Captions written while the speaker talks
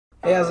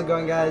Hey, how's it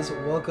going, guys?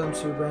 Welcome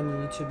to a brand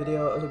new YouTube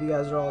video. I hope you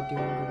guys are all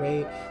doing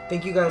great.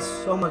 Thank you guys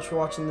so much for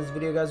watching this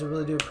video, guys. I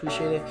really do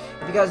appreciate it.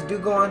 If you guys do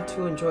go on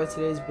to enjoy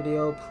today's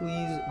video,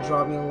 please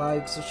drop me a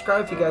like,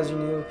 subscribe if you guys are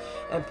new,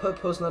 and put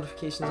post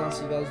notifications on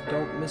so you guys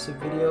don't miss a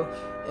video.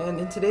 And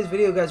in today's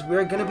video, guys, we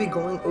are going to be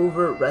going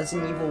over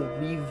Resident Evil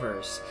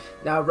ReVerse.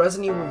 Now,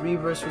 Resident Evil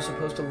ReVerse was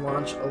supposed to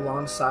launch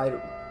alongside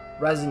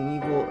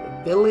Resident Evil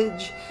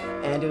Village,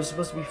 and it was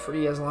supposed to be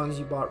free as long as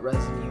you bought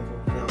Resident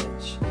Evil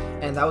Village.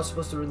 And that was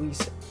supposed to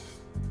release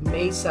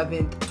May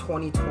 7th,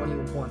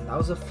 2021. That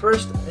was the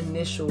first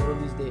initial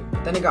release date.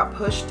 But then it got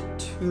pushed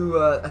to,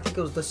 I think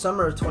it was the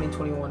summer of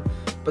 2021.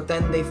 But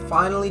then they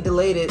finally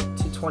delayed it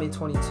to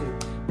 2022,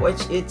 which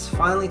it's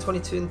finally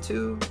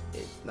 2022.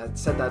 I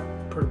said that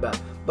pretty bad.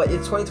 But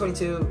it's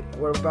 2022.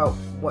 We're about,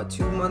 what,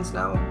 2 months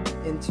now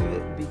into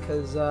it,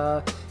 because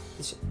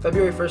it's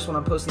February 1st when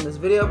I'm posting this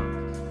video.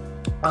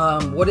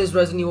 What is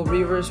Resident Evil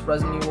ReVerse?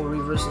 Resident Evil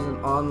ReVerse is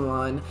an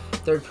online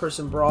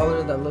third-person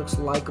brawler that looks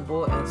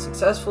likable and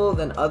successful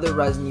than other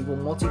Resident Evil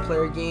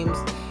multiplayer games.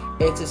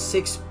 It's a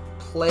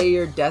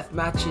 6-player death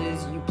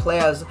matches. You play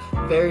as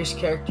various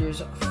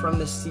characters from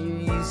the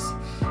series,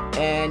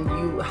 and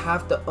you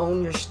have to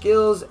own your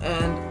skills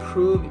and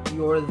prove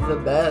you're the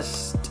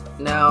best.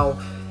 Now,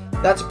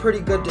 that's a pretty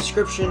good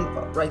description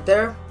right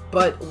there.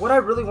 But what I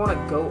really want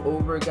to go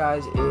over,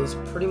 guys, is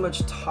pretty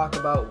much talk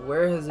about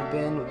where has it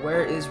been,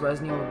 where is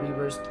Resident Evil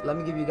ReVerse. Let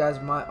me give you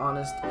guys my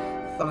honest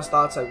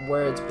thoughts, like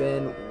where it's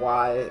been,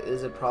 why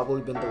is it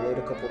probably been delayed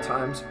a couple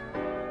times.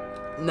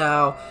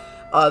 Now,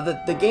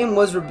 the game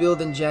was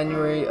revealed in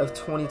January of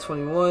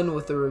 2021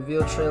 with a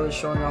reveal trailer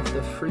showing off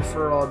the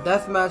free-for-all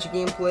deathmatch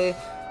gameplay.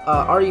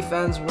 RE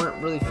fans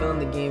weren't really feeling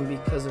the game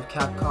because of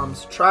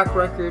Capcom's track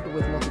record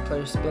with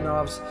multiplayer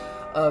spin-offs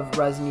of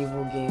Resident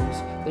Evil games.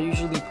 They're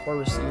usually poor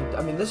received.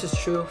 I mean, this is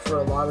true for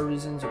a lot of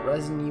reasons.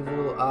 Resident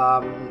Evil,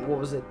 what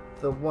was it?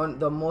 The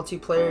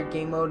multiplayer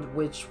game mode,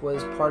 which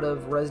was part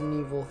of Resident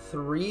Evil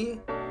 3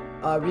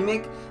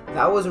 remake,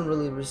 that wasn't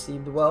really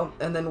received well.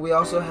 And then we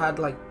also had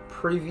like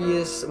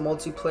previous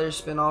multiplayer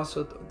spin-offs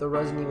with the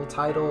Resident Evil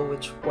title,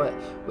 which what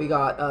we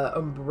got,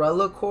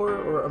 Umbrella Corps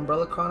or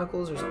Umbrella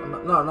Chronicles, or something.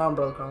 No, not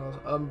Umbrella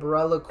Chronicles,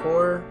 Umbrella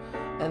Corps.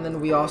 And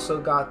then we also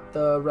got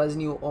the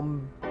Resident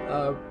Evil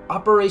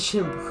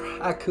Operation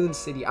Raccoon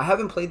City. I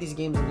haven't played these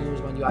games in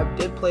years, mind you. I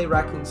did play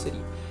Raccoon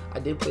City. I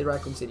did play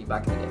Raccoon City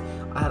back in the day.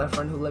 I had a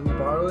friend who let me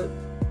borrow it,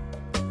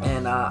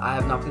 and I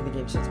have not played the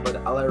game since, but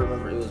all I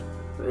remember, it was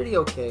pretty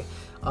okay.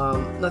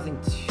 Nothing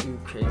too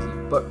crazy.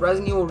 But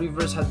Resident Evil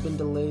ReVerse has been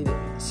delayed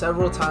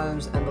several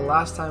times, and the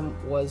last time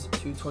was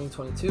to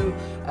 2022,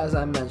 as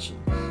I mentioned.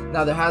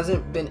 Now, there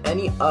hasn't been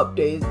any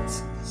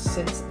updates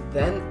since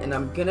then, and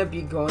I'm gonna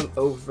be going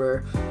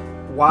over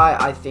why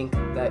I think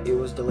that it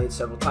was delayed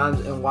several times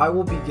and why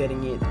we'll be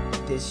getting it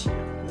this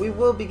year. We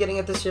will be getting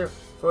it this year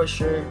for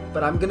sure,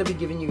 but I'm gonna be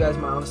giving you guys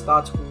my honest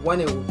thoughts when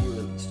it will be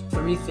released.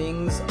 3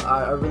 things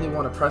I really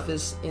want to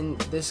preface in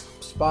this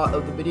spot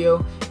of the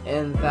video,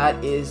 and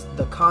that is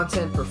the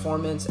content,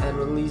 performance, and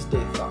release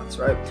date thoughts,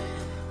 right?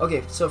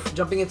 Okay, so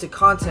jumping into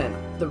content,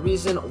 the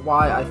reason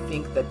why I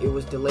think that it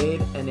was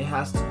delayed, and it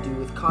has to do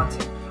with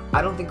content.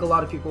 I don't think a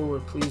lot of people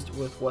were pleased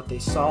with what they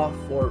saw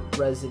for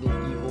Resident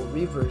Evil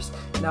ReVerse.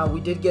 Now,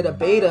 we did get a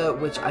beta,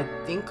 which I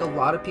think a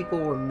lot of people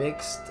were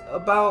mixed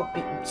about.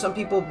 Some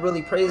people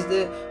really praised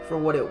it for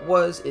what it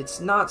was. It's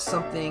not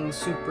something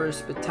super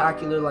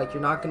spectacular, like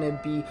you're not going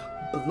to be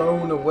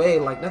blown away,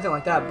 like nothing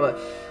like that, but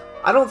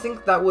I don't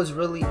think that was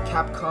really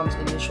Capcom's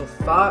initial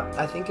thought.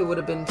 I think it would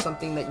have been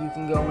something that you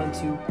can go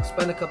into,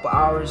 spend a couple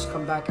hours,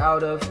 come back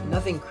out of,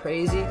 nothing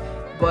crazy.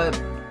 But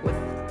with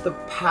the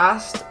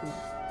past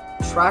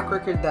track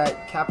record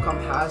that Capcom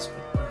has,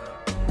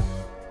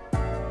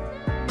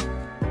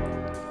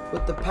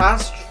 with the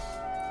past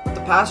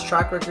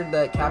track record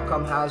that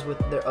Capcom has with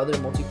their other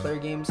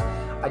multiplayer games,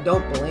 I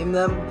don't blame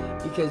them,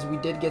 because we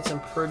did get some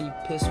pretty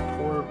piss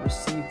poor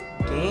received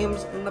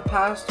games in the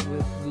past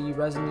with the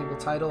Resident Evil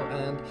title,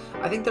 and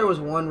I think there was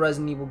one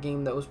Resident Evil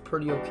game that was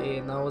pretty okay,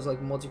 and that was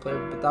like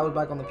multiplayer, but that was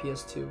back on the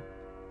PS2.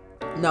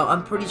 Now,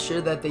 I'm pretty sure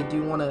that they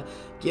do want to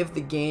give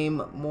the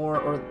game more,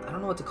 or I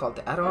don't know what to call it,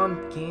 the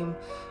add-on game.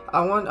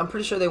 I'm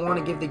pretty sure they want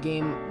to give the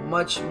game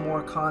much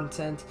more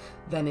content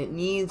than it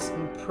needs.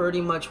 And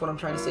pretty much what I'm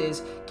trying to say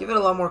is give it a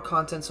lot more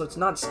content so it's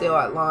not stale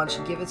at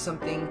launch. Give it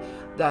something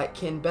that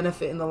can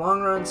benefit in the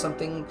long run,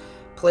 something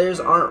players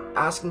aren't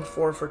asking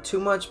for too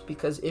much,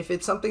 because if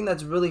it's something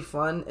that's really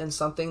fun and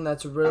something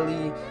that's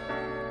really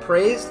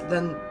praised,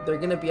 then they're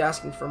gonna be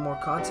asking for more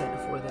content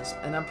for this,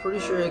 and I'm pretty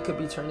sure it could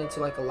be turned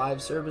into like a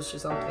live service or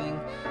something.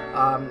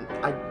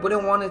 I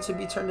wouldn't want it to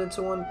be turned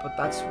into one, but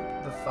that's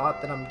the thought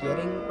that I'm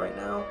getting right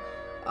now.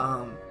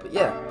 But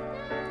yeah,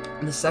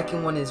 the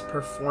second one is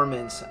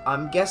performance.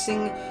 I'm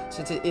guessing,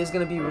 since it is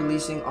going to be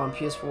releasing on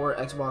PS4,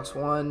 Xbox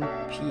One,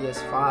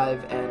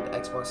 PS5, and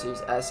Xbox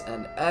Series S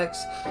and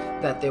X,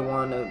 that they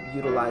want to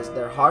utilize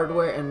their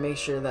hardware and make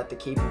sure that the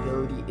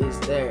capability is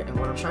there. And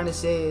what I'm trying to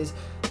say is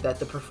that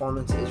the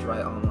performance is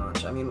right on launch.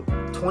 much. I mean,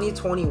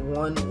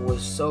 2021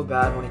 was so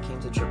bad when it came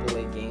to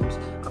AAA games.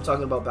 I'm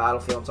talking about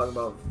Battlefield, I'm talking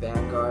about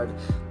Vanguard.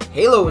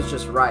 Halo was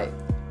just right.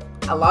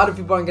 A lot of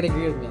people aren't going to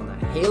agree with me on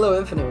that. Halo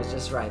Infinite was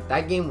just right.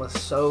 That game was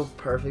so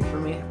perfect for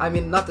me. I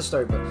mean, not the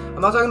story, but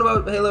I'm not talking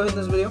about Halo in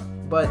this video,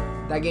 but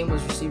that game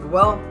was received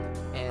well,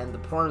 and the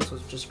performance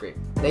was just great.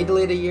 They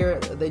delayed the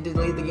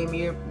game a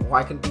year.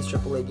 Why couldn't these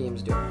AAA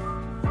games do it?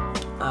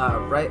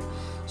 Right?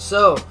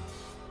 So,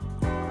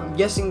 I'm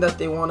guessing that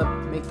they want to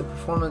make the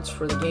performance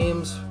for the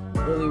games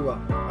really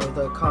well, or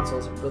the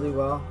consoles really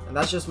well, and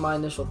that's just my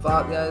initial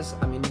thought, guys.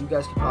 I mean, you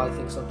guys could probably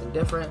think something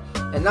different.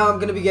 And now I'm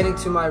going to be getting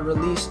to my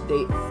release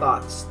date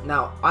thoughts.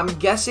 Now, I'm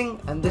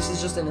guessing, and this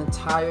is just an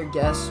entire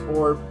guess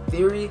or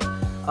theory,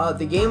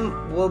 the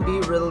game will be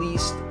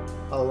released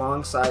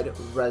alongside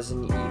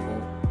Resident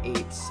Evil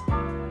 8's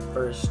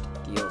first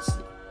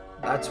DLC.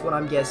 That's what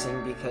I'm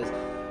guessing, because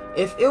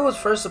if it was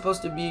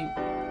supposed to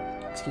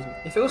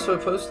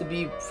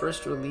be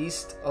first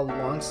released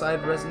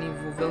alongside Resident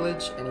Evil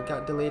Village and it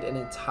got delayed an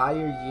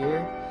entire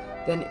year,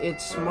 then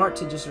it's smart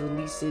to just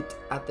release it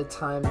at the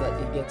time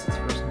that it gets its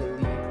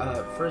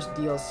first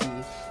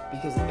DLC,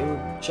 because it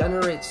would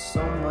generate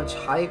so much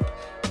hype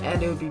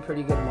and it would be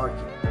pretty good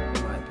marketing,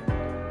 in my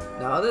opinion.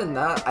 Now, other than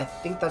that, I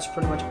think that's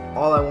pretty much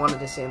all I wanted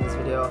to say in this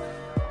video.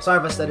 Sorry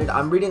if I stuttered.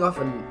 I've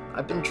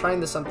been trying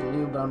this something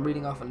new, but I'm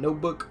reading off a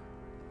notebook.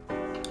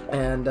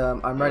 And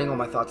I'm writing all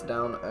my thoughts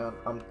down, and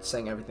I'm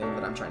saying everything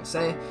that I'm trying to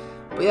say.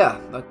 But yeah,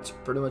 that's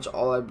pretty much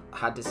all I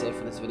had to say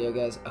for this video,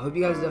 guys. I hope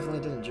you guys definitely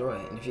did enjoy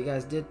it. And if you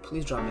guys did,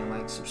 please drop me a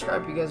like,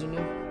 subscribe if you guys are new,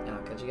 and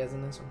I'll catch you guys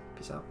in the next one.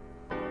 Peace out.